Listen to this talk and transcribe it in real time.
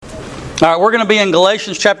All right, we're going to be in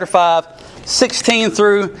Galatians chapter 5, 16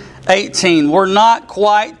 through 18. We're not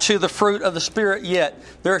quite to the fruit of the Spirit yet.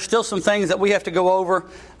 There are still some things that we have to go over.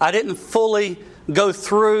 I didn't fully go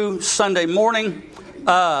through Sunday morning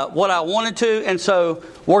what I wanted to, and so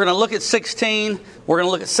we're going to look at 16, we're going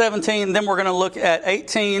to look at 17, then we're going to look at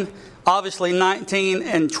 18. Obviously 19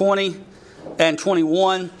 and 20 and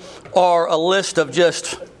 21 are a list of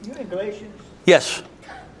just... You in Galatians? Yes.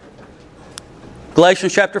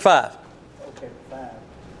 Galatians chapter 5. Okay, 5.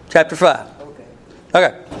 Chapter 5.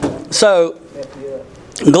 Okay. So,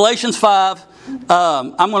 Galatians 5.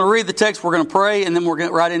 I'm going to read the text, we're going to pray, and then we'll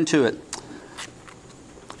get right into it.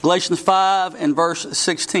 Galatians 5 and verse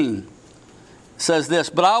 16 says this,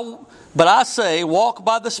 But I say, walk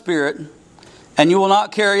by the Spirit, and you will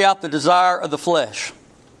not carry out the desire of the flesh.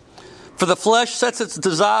 For the flesh sets its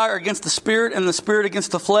desire against the Spirit, and the Spirit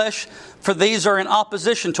against the flesh, for these are in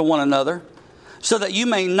opposition to one another, so that you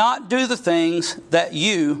may not do the things that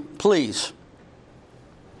you please.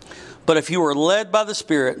 But if you are led by the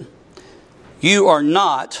Spirit, you are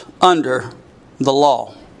not under the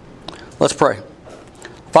law. Let's pray.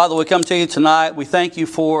 Father, we come to you tonight. We thank you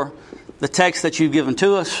for the text that you've given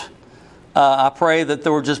to us. I pray that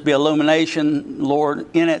there will just be illumination, Lord,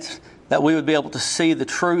 in it, that we would be able to see the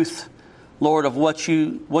truth, Lord, of what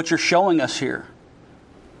you're showing us here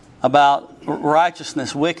about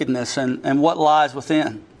righteousness, wickedness, and what lies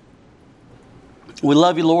within. We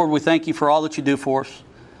love you, Lord. We thank you for all that you do for us.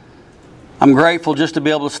 I'm grateful just to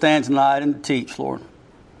be able to stand tonight and to teach, Lord.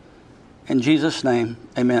 In Jesus' name,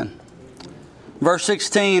 amen. Verse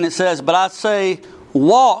 16, it says, But I say,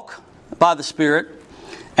 walk by the Spirit,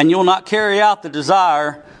 and you will not carry out the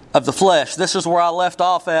desire of the flesh. This is where I left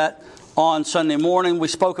off at on Sunday morning. We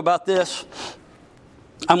spoke about this.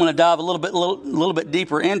 I'm going to dive a little bit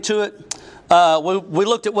deeper into it. We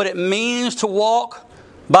looked at what it means to walk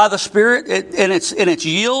by the Spirit, and it's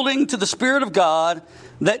yielding to the Spirit of God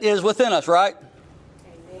that is within us, right?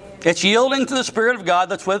 It's yielding to the Spirit of God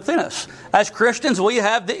that's within us. As Christians, we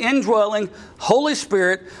have the indwelling Holy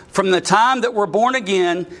Spirit from the time that we're born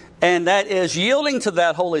again, and that is yielding to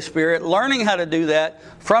that Holy Spirit, learning how to do that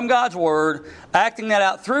from God's Word, acting that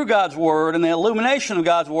out through God's Word and the illumination of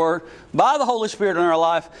God's Word by the Holy Spirit in our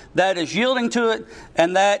life. That is yielding to it,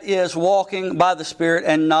 and that is walking by the Spirit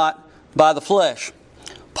and not by the flesh.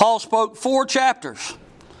 Paul spoke 4 chapters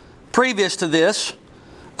previous to this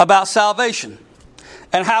about salvation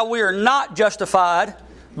and how we are not justified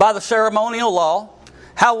by the ceremonial law,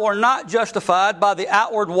 how we're not justified by the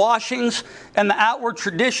outward washings and the outward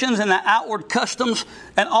traditions and the outward customs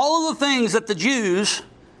and all of the things that the Jews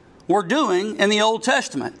were doing in the Old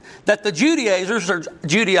Testament, that the Judaizers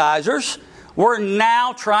were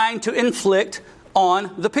now trying to inflict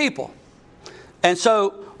on the people. And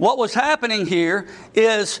so what was happening here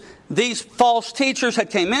is these false teachers had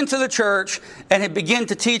came into the church and had begun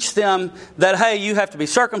to teach them that, hey, you have to be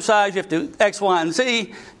circumcised, you have to do X, Y, and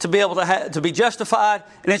Z to be able to be justified,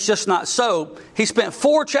 and it's just not so. He spent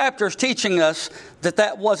 4 chapters teaching us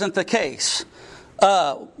that wasn't the case.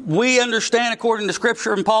 We understand according to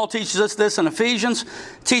Scripture, and Paul teaches us this in Ephesians,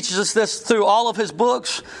 teaches us this through all of his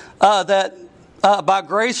books, that by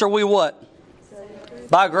grace are we what?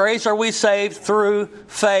 By grace are we saved through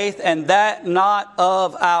faith, and that not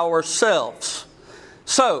of ourselves.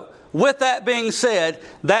 So, with that being said,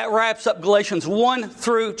 that wraps up Galatians 1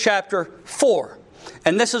 through chapter 4.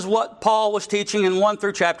 And this is what Paul was teaching in 1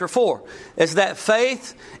 through chapter 4. Is that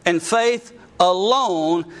faith and faith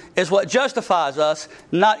alone is what justifies us,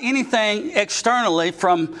 not anything externally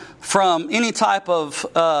from any type of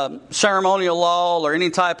ceremonial law or any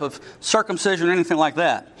type of circumcision or anything like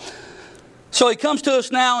that. So he comes to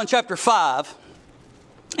us now in chapter 5,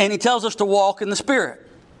 and he tells us to walk in the Spirit.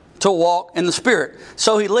 To walk in the Spirit.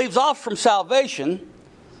 So he leaves off from salvation,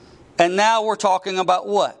 and now we're talking about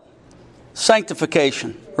what?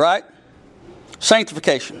 Sanctification, right?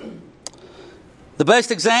 Sanctification. The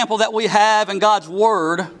best example that we have in God's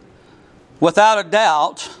Word, without a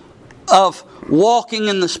doubt, of walking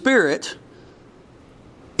in the Spirit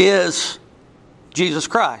is Jesus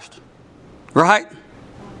Christ, right?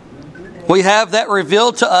 We have that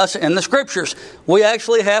revealed to us in the Scriptures. We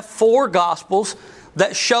actually have 4 Gospels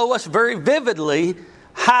that show us very vividly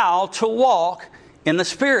how to walk in the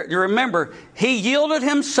Spirit. You remember, He yielded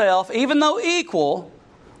Himself, even though equal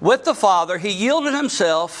with the Father, He yielded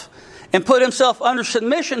Himself and put Himself under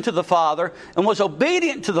submission to the Father and was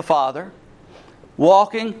obedient to the Father,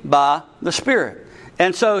 walking by the Spirit.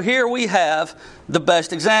 And so here we have the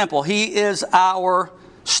best example. He is our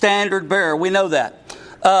standard bearer. We know that.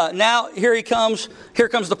 Now here comes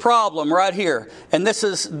the problem right here. And this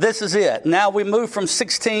is it. Now we move from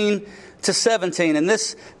 16 to 17. And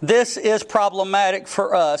this is problematic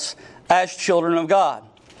for us as children of God.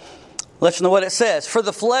 Listen to what it says. For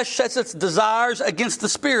the flesh sets its desires against the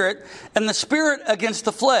Spirit, and the Spirit against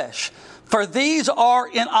the flesh. For these are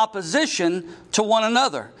in opposition to one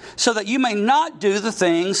another, so that you may not do the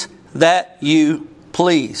things that you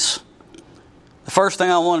please. The first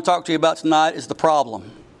thing I want to talk to you about tonight is the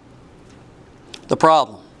problem. The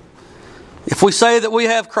problem. If we say that we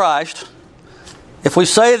have Christ, if we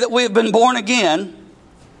say that we have been born again,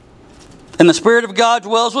 and the Spirit of God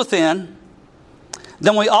dwells within,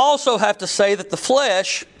 then we also have to say that the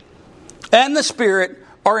flesh and the Spirit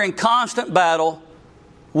are in constant battle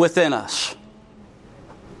within us.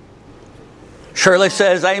 Shirley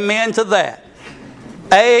says amen to that.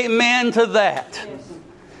 Amen to that.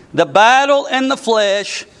 The battle and the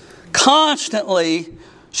flesh constantly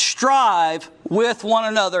strive with one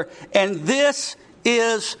another. And this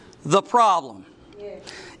is the problem.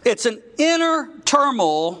 It's an inner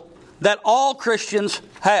turmoil that all Christians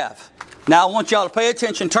have. Now I want y'all to pay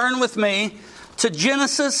attention. Turn with me to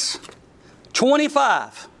Genesis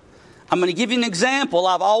 25. I'm going to give you an example.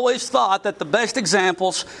 I've always thought that the best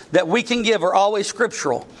examples that we can give are always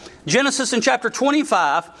scriptural. Genesis in chapter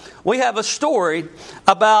 25, we have a story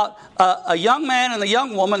about a young man and a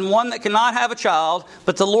young woman, one that cannot have a child,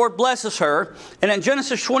 but the Lord blesses her. And in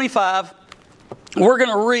Genesis 25, we're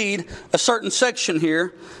going to read a certain section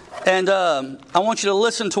here, and I want you to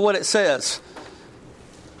listen to what it says.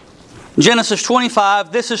 Genesis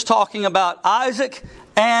 25, this is talking about Isaac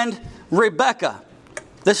and Rebekah.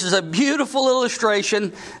 This is a beautiful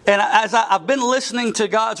illustration, and as I've been listening to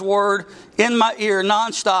God's Word in my ear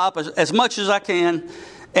nonstop as much as I can,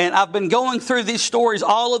 and I've been going through these stories,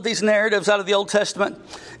 all of these narratives out of the Old Testament,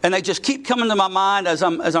 and they just keep coming to my mind as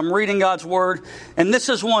I'm reading God's Word, and this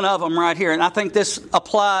is one of them right here, and I think this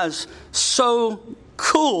applies so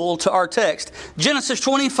cool to our text. Genesis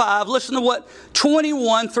 25, listen to what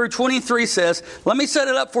 21 through 23 says. Let me set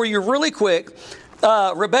it up for you really quick.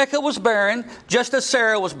 Rebekah was barren, just as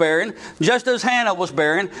Sarah was barren, just as Hannah was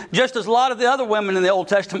barren, just as a lot of the other women in the Old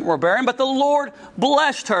Testament were barren, but the Lord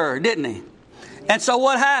blessed her, didn't He? And so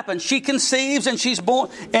what happens? She conceives and she's born,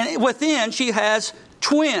 and within she has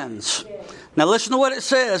twins. Now listen to what it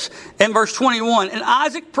says in verse 21. And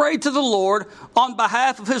Isaac prayed to the Lord on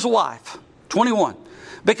behalf of his wife, 21,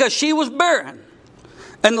 because she was barren.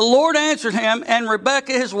 And the Lord answered him, and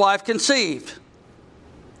Rebekah his wife conceived.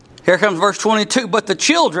 Here comes verse 22. But the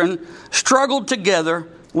children struggled together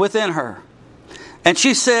within her. And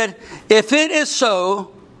she said, if it is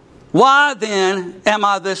so, why then am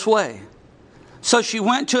I this way? So she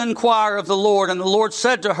went to inquire of the Lord, and the Lord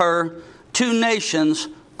said to her, 2 nations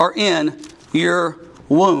are in your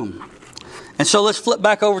womb. And so let's flip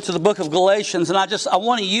back over to the book of Galatians, and I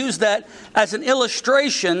want to use that as an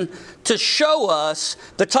illustration to show us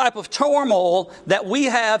the type of turmoil that we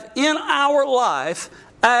have in our life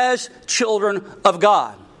as children of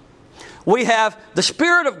God. We have the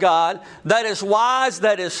Spirit of God that is wise,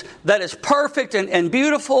 that is perfect and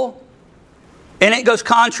beautiful, and it goes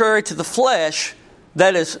contrary to the flesh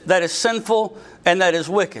that is sinful and that is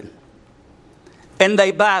wicked. And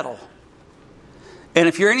they battle. And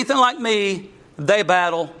if you're anything like me, they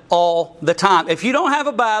battle all the time. If you don't have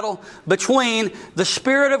a battle between the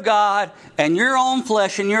Spirit of God and your own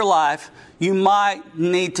flesh in your life, you might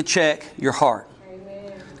need to check your heart.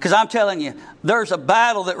 Because I'm telling you, there's a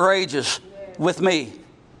battle that rages with me.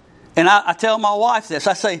 And I tell my wife this.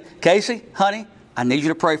 I say, Casey, honey, I need you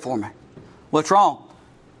to pray for me. What's wrong?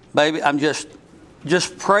 Baby, I'm just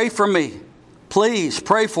pray for me. Please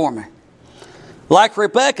pray for me. Like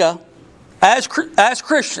Rebekah, as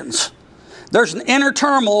Christians, there's an inner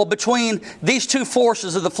turmoil between these two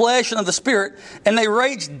forces of the flesh and of the Spirit, and they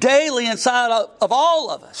rage daily inside of all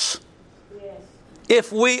of us. Yes.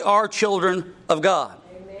 If we are children of God.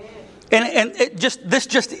 Amen. And this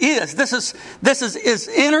is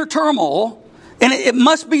inner turmoil, and it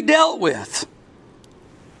must be dealt with,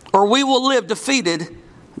 or we will live defeated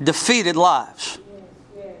lives.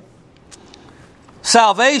 Yes.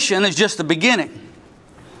 Salvation is just the beginning.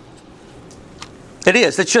 It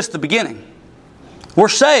is. It's just the beginning. We're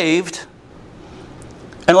saved,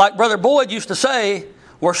 and like Brother Boyd used to say,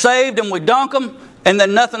 we're saved and we dunk them and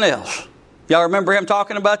then nothing else. Y'all remember him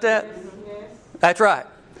talking about that? Yes. That's right.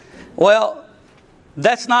 Well,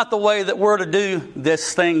 that's not the way that we're to do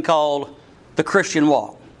this thing called the Christian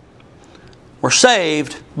walk. We're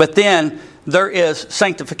saved, but then there is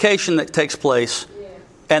sanctification that takes place,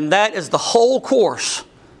 and that is the whole course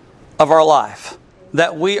of our life,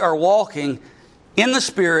 that we are walking in the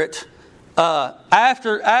Spirit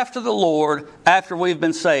after the Lord, after we've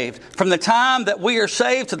been saved. From the time that we are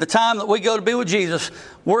saved to the time that we go to be with Jesus,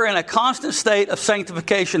 we're in a constant state of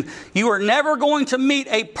sanctification. You are never going to meet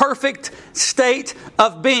a perfect state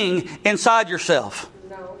of being inside yourself.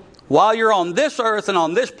 No. While you're on this earth and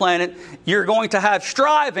on this planet, you're going to have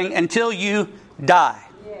striving until you die.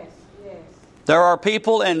 Yes, yes. There are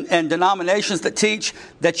people and denominations that teach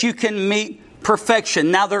that you can meet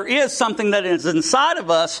perfection. Now, there is something that is inside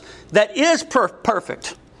of us that is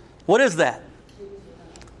perfect. What is that?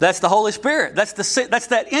 That's the Holy Spirit. That's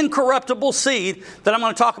that incorruptible seed that I'm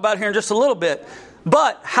going to talk about here in just a little bit.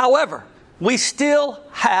 But, however, we still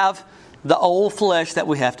have the old flesh that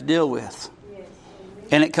we have to deal with. Yes.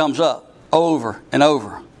 And it comes up over and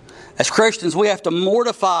over. As Christians, we have to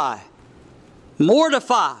mortify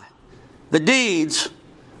the deeds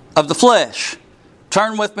of the flesh.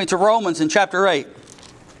 Turn with me to Romans in chapter 8.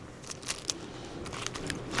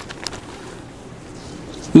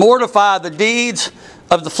 Mortify the deeds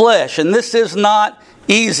of the flesh. And this is not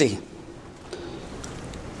easy.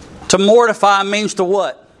 To mortify means to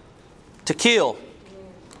what? To kill.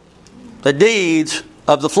 The deeds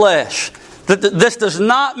of the flesh. This does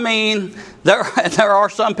not mean, there are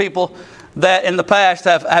some people that in the past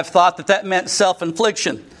have thought that meant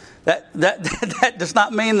self-infliction. That does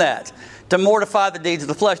not mean that. To mortify the deeds of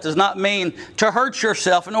the flesh does not mean to hurt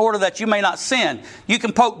yourself in order that you may not sin. You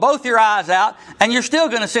can poke both your eyes out and you're still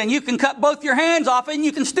going to sin. You can cut both your hands off and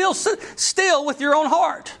you can still steal with your own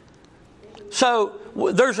heart. So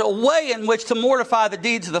there's a way in which to mortify the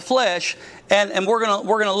deeds of the flesh, and we're going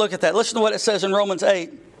to look at that. Listen to what it says in Romans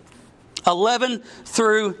 8, 11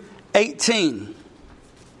 through 18.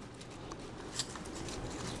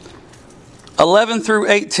 11 through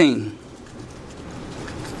 18.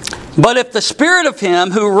 But if the Spirit of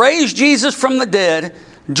Him who raised Jesus from the dead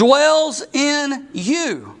dwells in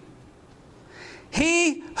you,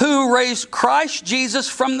 He who raised Christ Jesus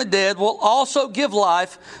from the dead will also give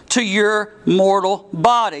life to your mortal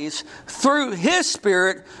bodies through His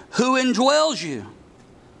Spirit who indwells you.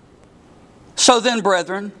 So then,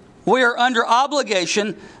 brethren, we are under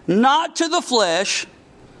obligation not to the flesh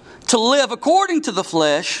to live according to the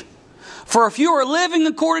flesh. For if you are living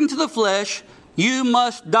according to the flesh, you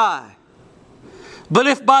must die. But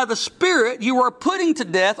if by the Spirit you are putting to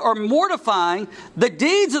death or mortifying the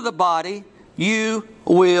deeds of the body, you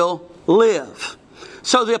will live.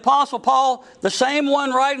 So the Apostle Paul, the same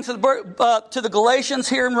one writing to the Galatians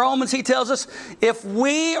here in Romans, he tells us, if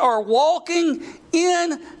we are walking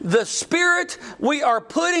in the Spirit, we are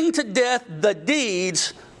putting to death the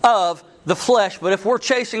deeds of the flesh. But if we're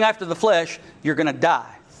chasing after the flesh, you're going to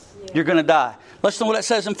die. You're going to die. Listen to what it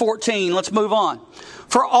says in 14. Let's move on.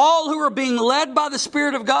 For all who are being led by the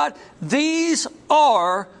Spirit of God, these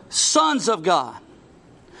are sons of God.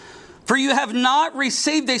 For you have not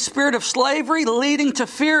received a spirit of slavery leading to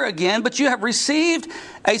fear again, but you have received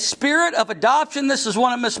a spirit of adoption. This is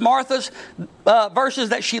one of Miss Martha's verses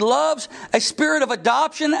that she loves. A spirit of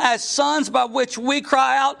adoption as sons, by which we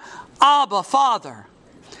cry out, Abba, Father.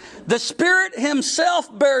 The Spirit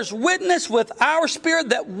Himself bears witness with our spirit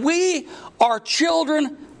that we are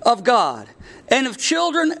children of God. And if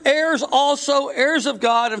children, heirs also, heirs of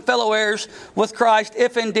God and fellow heirs with Christ,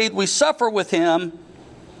 if indeed we suffer with Him,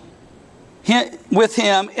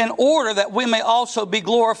 in order that we may also be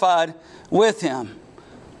glorified with Him.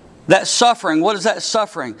 That suffering, what is that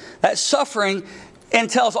suffering? That suffering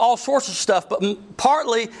entails all sorts of stuff, but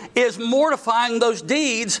partly is mortifying those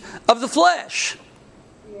deeds of the flesh.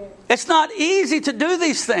 It's not easy to do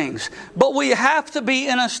these things, but we have to be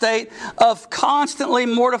in a state of constantly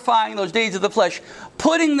mortifying those deeds of the flesh,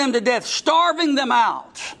 putting them to death, starving them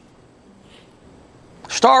out,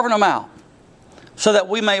 so that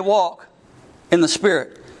we may walk in the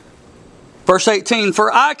Spirit. Verse 18, for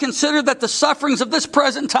I consider that the sufferings of this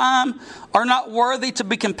present time are not worthy to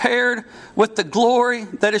be compared with the glory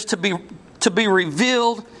that is to be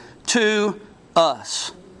revealed to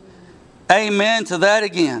us. Amen to that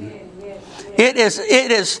again. It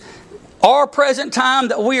is our present time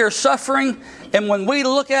that we are suffering, and when we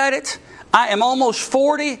look at it, I am almost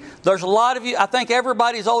 40. There's a lot of you, I think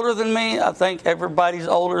everybody's older than me. I think everybody's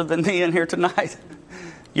older than me in here tonight.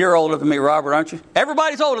 You're older than me, Robert, aren't you?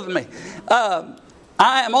 Everybody's older than me. I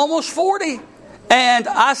am almost 40. And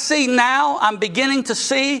I see now, I'm beginning to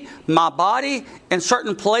see my body in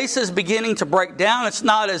certain places beginning to break down. It's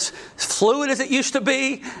not as fluid as it used to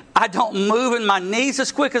be. I don't move in my knees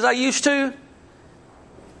as quick as I used to.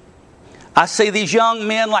 I see these young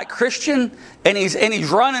men like Christian, and he's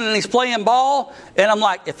running and he's playing ball. And I'm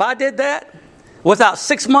like, if I did that without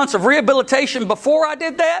 6 months of rehabilitation before I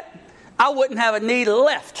did that, I wouldn't have a need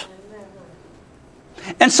left.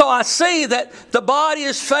 And so I see that the body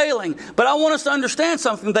is failing. But I want us to understand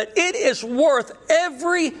something, that it is worth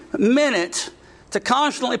every minute to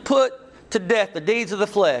constantly put to death the deeds of the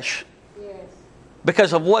flesh. Yes.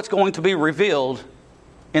 Because of what's going to be revealed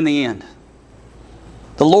in the end.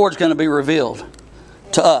 The Lord's going to be revealed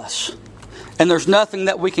to us. And there's nothing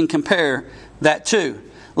that we can compare that to.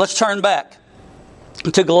 Let's turn back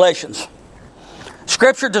to Galatians.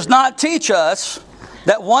 Scripture does not teach us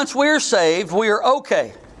that once we are saved, we are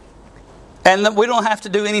okay. And that we don't have to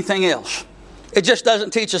do anything else. It just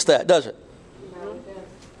doesn't teach us that, does it? No, it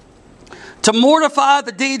doesn't. To mortify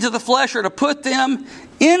the deeds of the flesh or to put them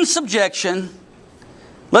in subjection.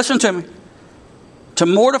 Listen to me. To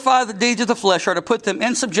mortify the deeds of the flesh or to put them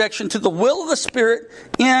in subjection to the will of the Spirit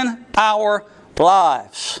in our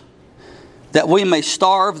lives. That we may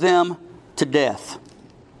starve them to death.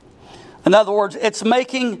 In other words, it's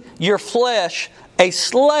making your flesh a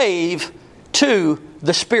slave to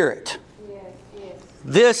the Spirit. Yes, yes.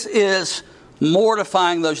 This is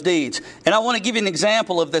mortifying those deeds. And I want to give you an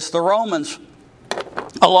example of this. The Romans,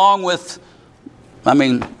 along with,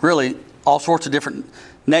 really all sorts of different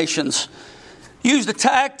nations, used a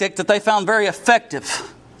tactic that they found very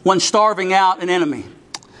effective when starving out an enemy.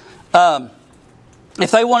 If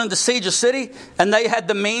they wanted to siege a city and they had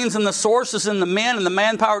the means and the sources and the men and the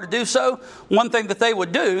manpower to do so, one thing that they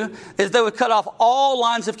would do is they would cut off all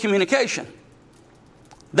lines of communication.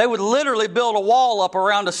 They would literally build a wall up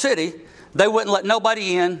around a city. They wouldn't let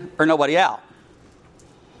nobody in or nobody out.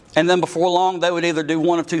 And then before long, they would either do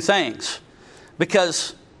one of two things.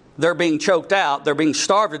 Because they're being choked out, they're being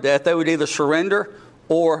starved to death, they would either surrender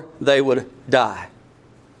or they would die.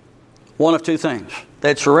 One of two things.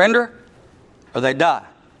 They'd surrender or they'd die.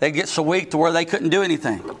 They'd get so weak to where they couldn't do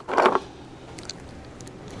anything.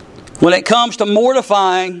 When it comes to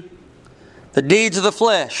mortifying the deeds of the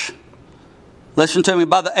flesh, listen to me,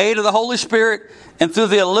 by the aid of the Holy Spirit and through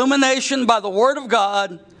the illumination by the Word of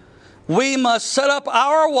God, we must set up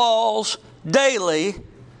our walls daily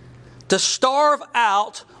to starve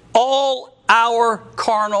out all our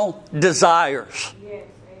carnal desires. Yes,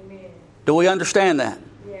 amen. Do we understand that?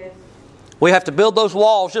 Yes. We have to build those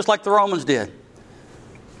walls just like the Romans did.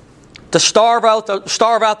 To starve out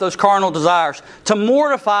those carnal desires. To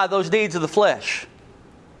mortify those deeds of the flesh.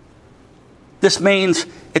 This means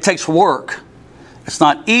it takes work. It's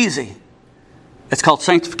not easy. It's called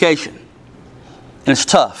sanctification. And it's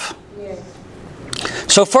tough. Yes.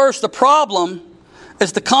 So first, the problem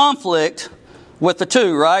is the conflict with the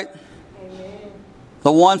two, right? Amen.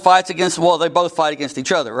 The one fights against, they both fight against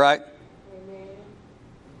each other, right? Amen.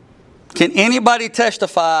 Can anybody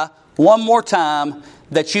testify one more time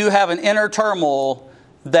that you have an inner turmoil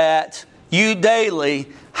that you daily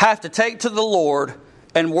have to take to the Lord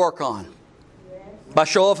and work on? Yes. By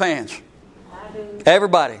show of hands. I do.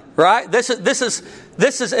 Everybody, right? This is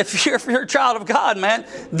if you're a child of God, man,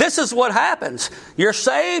 this is what happens. You're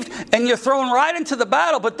saved and you're thrown right into the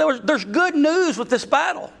battle, but there's good news with this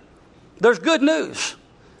battle. There's good news.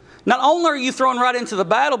 Not only are you thrown right into the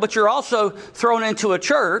battle, but you're also thrown into a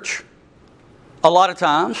church a lot of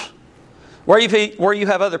times where you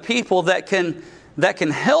have other people that can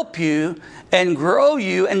help you and grow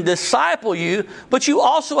you and disciple you, but you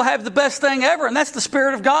also have the best thing ever, and that's the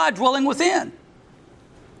Spirit of God dwelling within.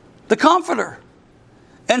 The Comforter.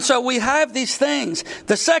 And so we have these things.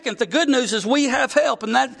 The good news is we have help,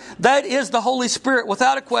 and that is the Holy Spirit.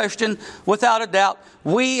 Without a question, without a doubt,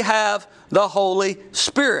 we have the Holy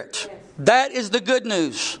Spirit. Yes. That is the good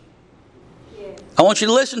news. Yes. I want you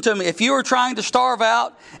to listen to me. If you are trying to starve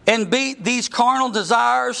out and beat these carnal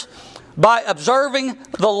desires by observing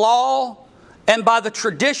the law and by the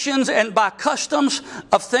traditions and by customs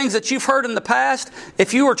of things that you've heard in the past,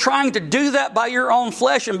 if you are trying to do that by your own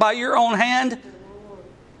flesh and by your own hand,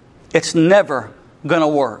 it's never going to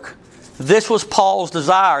work. This was Paul's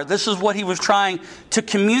desire. This is what he was trying to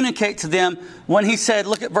communicate to them when he said,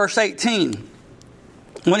 look at verse 18.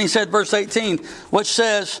 When he said verse 18, which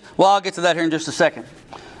says, I'll get to that here in just a second.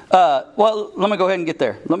 Let me go ahead and get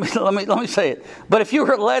there. Let me say it. But if you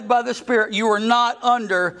are led by the Spirit, you are not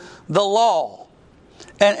under the law.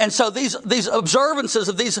 And so these observances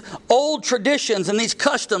of these old traditions and these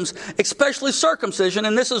customs, especially circumcision,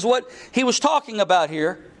 and this is what he was talking about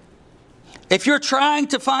here. If you're trying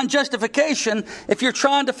to find justification, if you're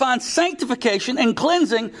trying to find sanctification and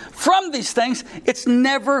cleansing from these things, it's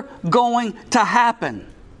never going to happen.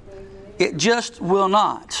 It just will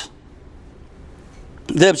not.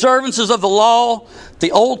 The observances of the law,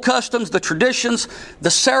 the old customs, the traditions,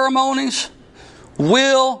 the ceremonies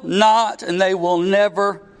will not and they will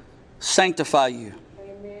never sanctify you.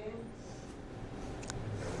 Amen.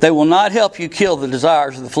 They will not help you kill the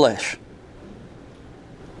desires of the flesh.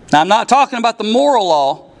 Now, I'm not talking about the moral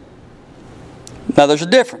law. Now, there's a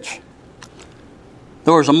difference.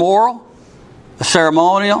 There was a moral, a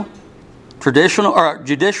ceremonial, traditional, or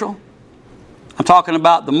judicial. I'm talking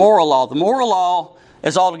about the moral law. The moral law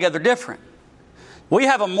is altogether different. We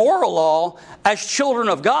have a moral law as children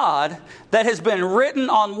of God that has been written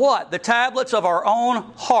on what? The tablets of our own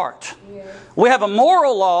heart. Yes. We have a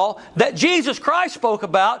moral law that Jesus Christ spoke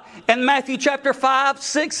about in Matthew chapter 5,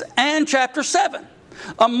 6, and chapter 7.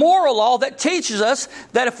 A moral law that teaches us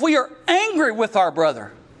that if we are angry with our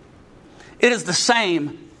brother, it is the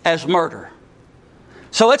same as murder.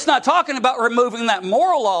 So it's not talking about removing that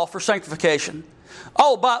moral law for sanctification.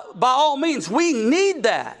 Oh, by all means, we need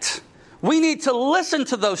that. We need to listen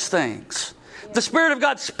to those things. The Spirit of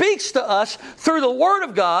God speaks to us through the Word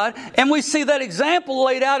of God, and we see that example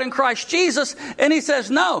laid out in Christ Jesus. And He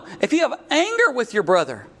says, no, if you have anger with your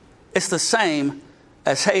brother, it's the same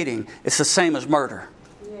as hating. It's the same as murder.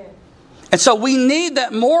 Yeah. And so we need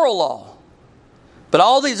that moral law. But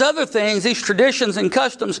all these other things, these traditions and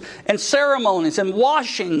customs and ceremonies and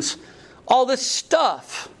washings, all this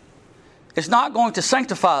stuff is not going to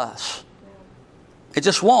sanctify us. It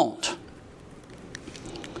just won't.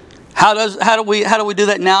 How do we do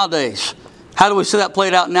that nowadays? How do we see that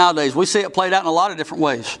played out nowadays? We see it played out in a lot of different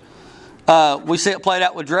ways. We see it played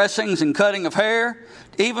out with dressings and cutting of hair,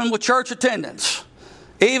 even with church attendance,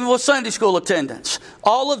 even with Sunday school attendance.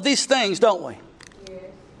 All of these things, don't we? Yes.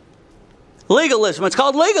 Legalism. It's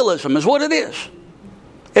called legalism is what it is.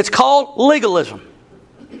 It's called legalism.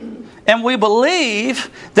 And we believe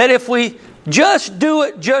that if we just do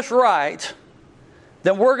it just right,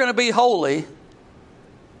 then we're going to be holy.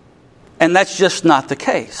 And that's just not the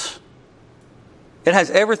case. It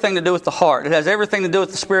has everything to do with the heart. It has everything to do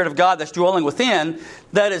with the Spirit of God that's dwelling within,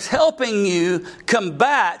 that is helping you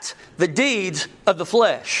combat the deeds of the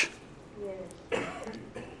flesh.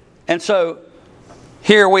 And so,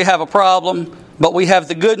 here we have a problem, but we have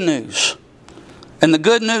the good news. And the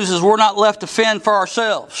good news is we're not left to fend for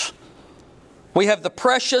ourselves. We have the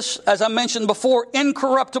precious, as I mentioned before,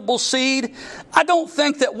 incorruptible seed. I don't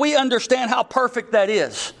think that we understand how perfect that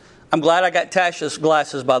is. I'm glad I got Tasha's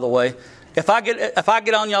glasses, by the way. If I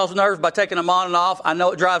get on y'all's nerves by taking them on and off, I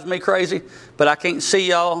know it drives me crazy, but I can't see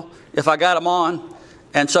y'all if I got them on.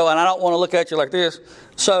 And I don't want to look at you like this.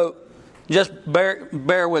 So just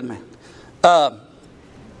bear with me.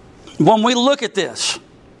 When we look at this,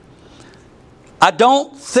 I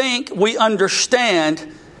don't think we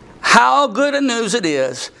understand how good a news it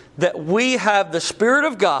is that we have the Spirit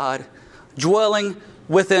of God dwelling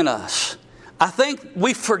within us. I think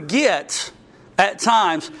we forget at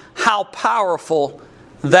times how powerful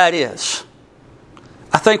that is.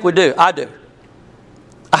 I think we do. I do.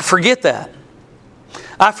 I forget that.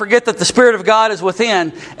 I forget that the Spirit of God is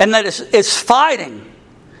within and that it's fighting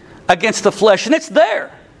against the flesh. And it's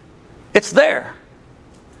there. It's there.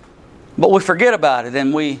 But we forget about it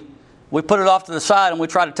and we put it off to the side and we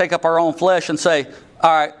try to take up our own flesh and say,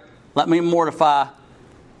 all right, let me mortify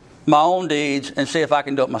my own deeds and see if I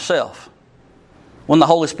can do it myself. When the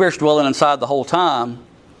Holy Spirit's dwelling inside the whole time,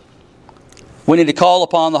 we need to call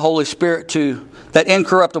upon the Holy Spirit to, that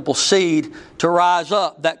incorruptible seed, to rise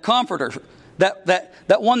up, that comforter,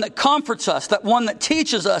 that one that comforts us, that one that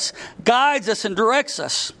teaches us, guides us and directs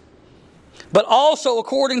us. But also,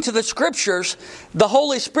 according to the Scriptures, the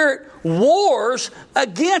Holy Spirit wars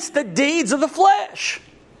against the deeds of the flesh.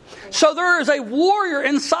 So there is a warrior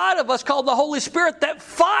inside of us called the Holy Spirit that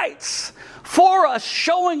fights for us,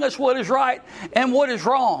 showing us what is right and what is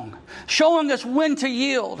wrong, showing us when to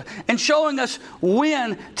yield, and showing us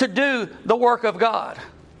when to do the work of God.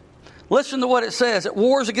 Listen to what it says. It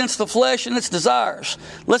wars against the flesh and its desires.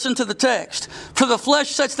 Listen to the text. For the flesh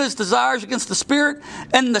sets its desires against the Spirit,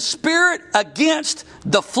 and the Spirit against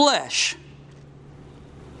the flesh.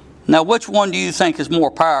 Now, which one do you think is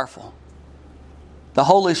more powerful? The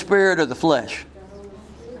Holy Spirit or the flesh?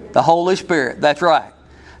 The Holy Spirit. That's right.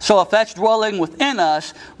 So if that's dwelling within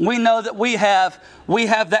us, we know that we have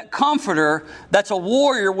that comforter that's a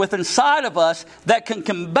warrior within inside of us that can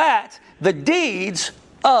combat the deeds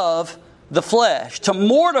of the flesh, to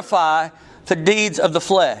mortify the deeds of the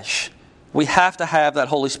flesh. We have to have that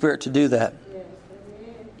Holy Spirit to do that.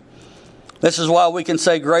 This is why we can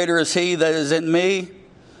say, greater is He that is in me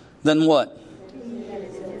than what?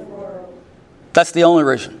 That's the only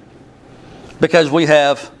reason. Because we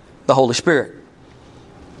have the Holy Spirit.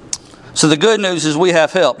 So the good news is we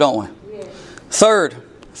have help, don't we? Yes.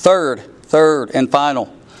 Third, and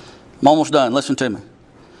final. I'm almost done. Listen to me.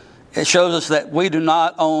 It shows us that we do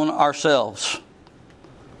not own ourselves,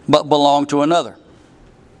 but belong to another.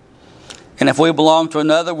 And if we belong to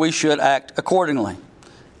another, we should act accordingly.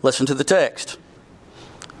 Listen to the text.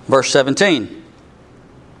 Verse 17.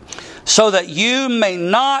 So that you may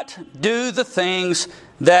not do the things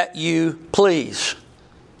that you please.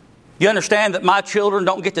 You understand that my children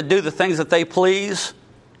don't get to do the things that they please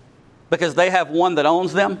because they have one that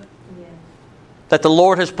owns them? Yeah. That the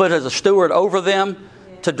Lord has put as a steward over them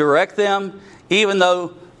to direct them, even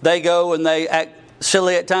though they go and they act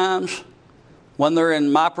silly at times when they're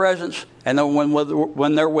in my presence and then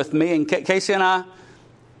when they're with me and Casey and I.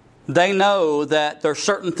 They know that there are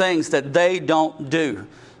certain things that they don't do.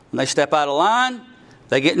 When they step out of line,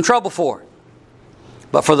 they get in trouble for it.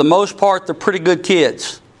 But for the most part, they're pretty good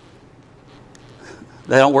kids.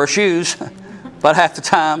 They don't wear shoes about half the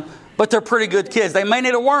time, but they're pretty good kids. They may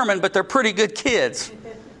need a worming, but they're pretty good kids.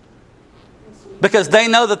 Because they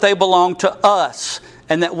know that they belong to us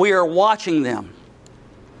and that we are watching them.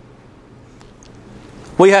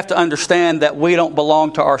 We have to understand that we don't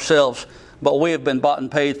belong to ourselves, but we have been bought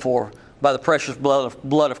and paid for by the precious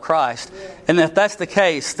blood of Christ. And if that's the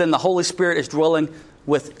case, then the Holy Spirit is dwelling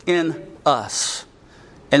within us.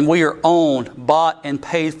 And we are owned, bought, and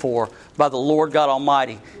paid for by the Lord God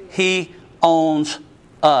Almighty. He owns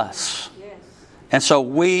us. And so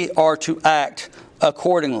we are to act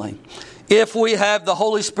accordingly. If we have the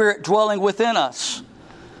Holy Spirit dwelling within us,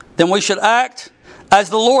 then we should act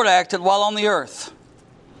as the Lord acted while on the earth.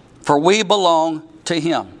 For we belong to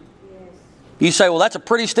Him. You say, well, that's a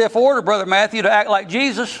pretty stiff order, Brother Matthew, to act like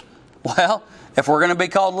Jesus. Well, if we're going to be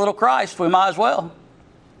called little Christ, we might as well.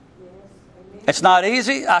 It's not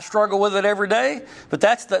easy. I struggle with it every day. But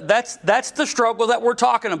that's the struggle that we're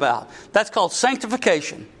talking about. That's called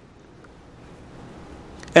sanctification.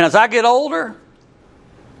 And as I get older,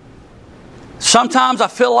 sometimes I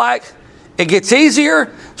feel like it gets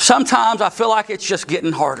easier. Sometimes I feel like it's just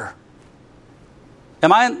getting harder.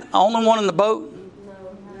 Am I the only one in the boat? No,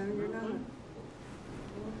 you're not.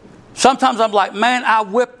 Sometimes I'm like, man, I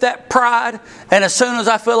whipped that pride. And as soon as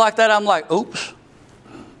I feel like that, I'm like, oops.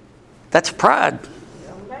 That's pride.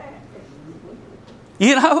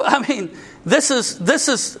 You know, I mean, this is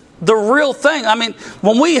the real thing. I mean,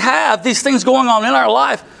 when we have these things going on in our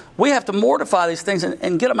life, we have to mortify these things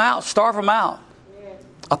and get them out, starve them out,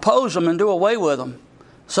 oppose them and do away with them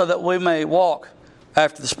so that we may walk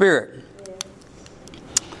after the Spirit.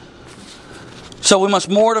 So we must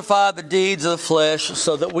mortify the deeds of the flesh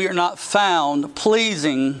so that we are not found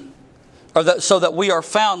pleasing, so that we are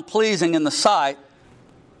found pleasing in the sight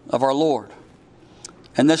of our Lord.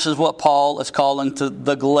 And this is what Paul is calling to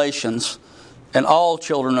the Galatians and all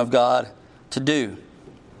children of God to do.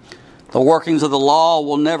 The workings of the law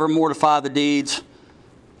will never mortify the deeds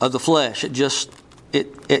of the flesh. It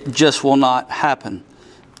just will not happen.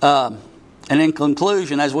 And in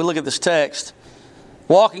conclusion, as we look at this text,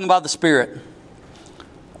 walking by the Spirit,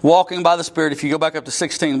 if you go back up to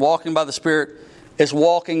 16, walking by the Spirit is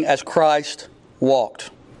walking as Christ walked.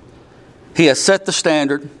 He has set the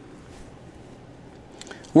standard.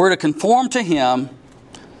 We're to conform to Him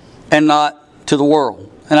and not to the world.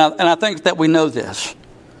 And I think that we know this.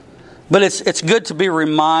 But it's good to be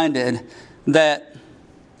reminded that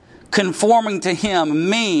conforming to Him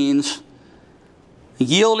means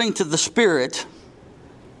yielding to the Spirit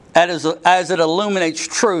as it illuminates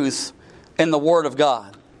truth in the Word of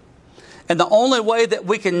God. And the only way that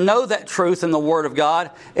we can know that truth in the Word of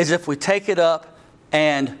God is if we take it up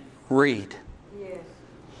and read. Yes.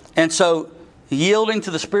 And so, yielding to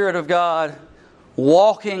the Spirit of God,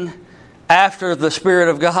 walking after the Spirit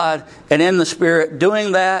of God and in the Spirit,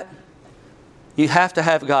 doing that, you have to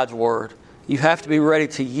have God's Word. You have to be ready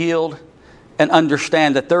to yield and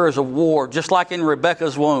understand that there is a war, just like in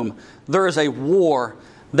Rebekah's womb. There is a war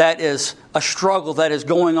that is a struggle that is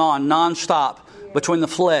going on nonstop between the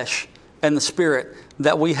flesh and the Spirit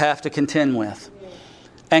that we have to contend with.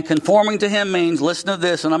 And conforming to Him means, listen to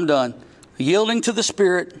this and I'm done, yielding to the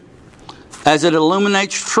Spirit as it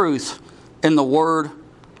illuminates truth in the Word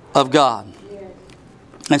of God.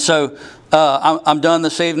 And so I'm done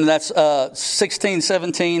this evening. That's 16,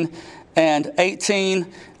 17, and 18.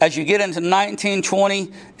 As you get into 19,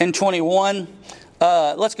 20, and 21,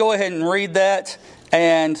 let's go ahead and read that,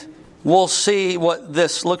 and we'll see what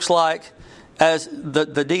this looks like as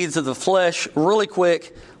the deeds of the flesh. Really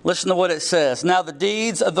quick, listen to what it says. Now the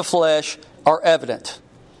deeds of the flesh are evident,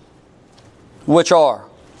 which are...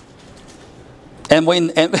 And we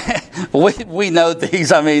know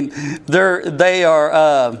these. I mean, these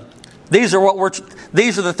are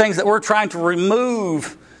the things that we're trying to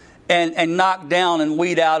remove and knock down and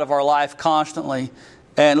weed out of our life constantly.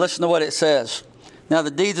 And listen to what it says. Now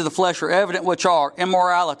the deeds of the flesh are evident, which are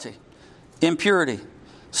immorality, impurity,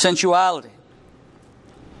 sensuality.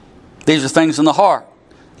 These are things in the heart.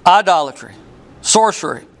 Idolatry,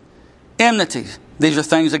 sorcery, enmity. These are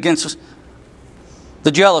things against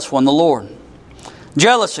the jealous one, the Lord.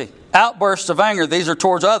 Jealousy, outbursts of anger. These are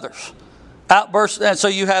towards others. Outbursts, and so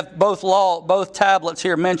you have both tablets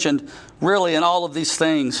here mentioned really in all of these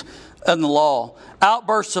things in the law.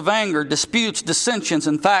 Outbursts of anger, disputes, dissensions,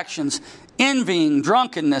 and factions, envying,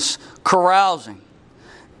 drunkenness, carousing,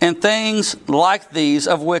 and things like these,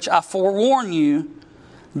 of which I forewarn you,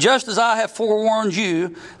 just as I have forewarned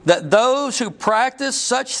you, that those who practice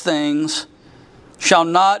such things shall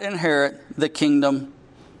not inherit the kingdom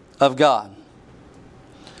of God.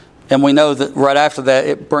 And we know that right after that,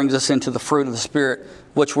 it brings us into the fruit of the Spirit,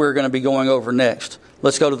 which we're going to be going over next.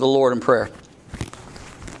 Let's go to the Lord in prayer.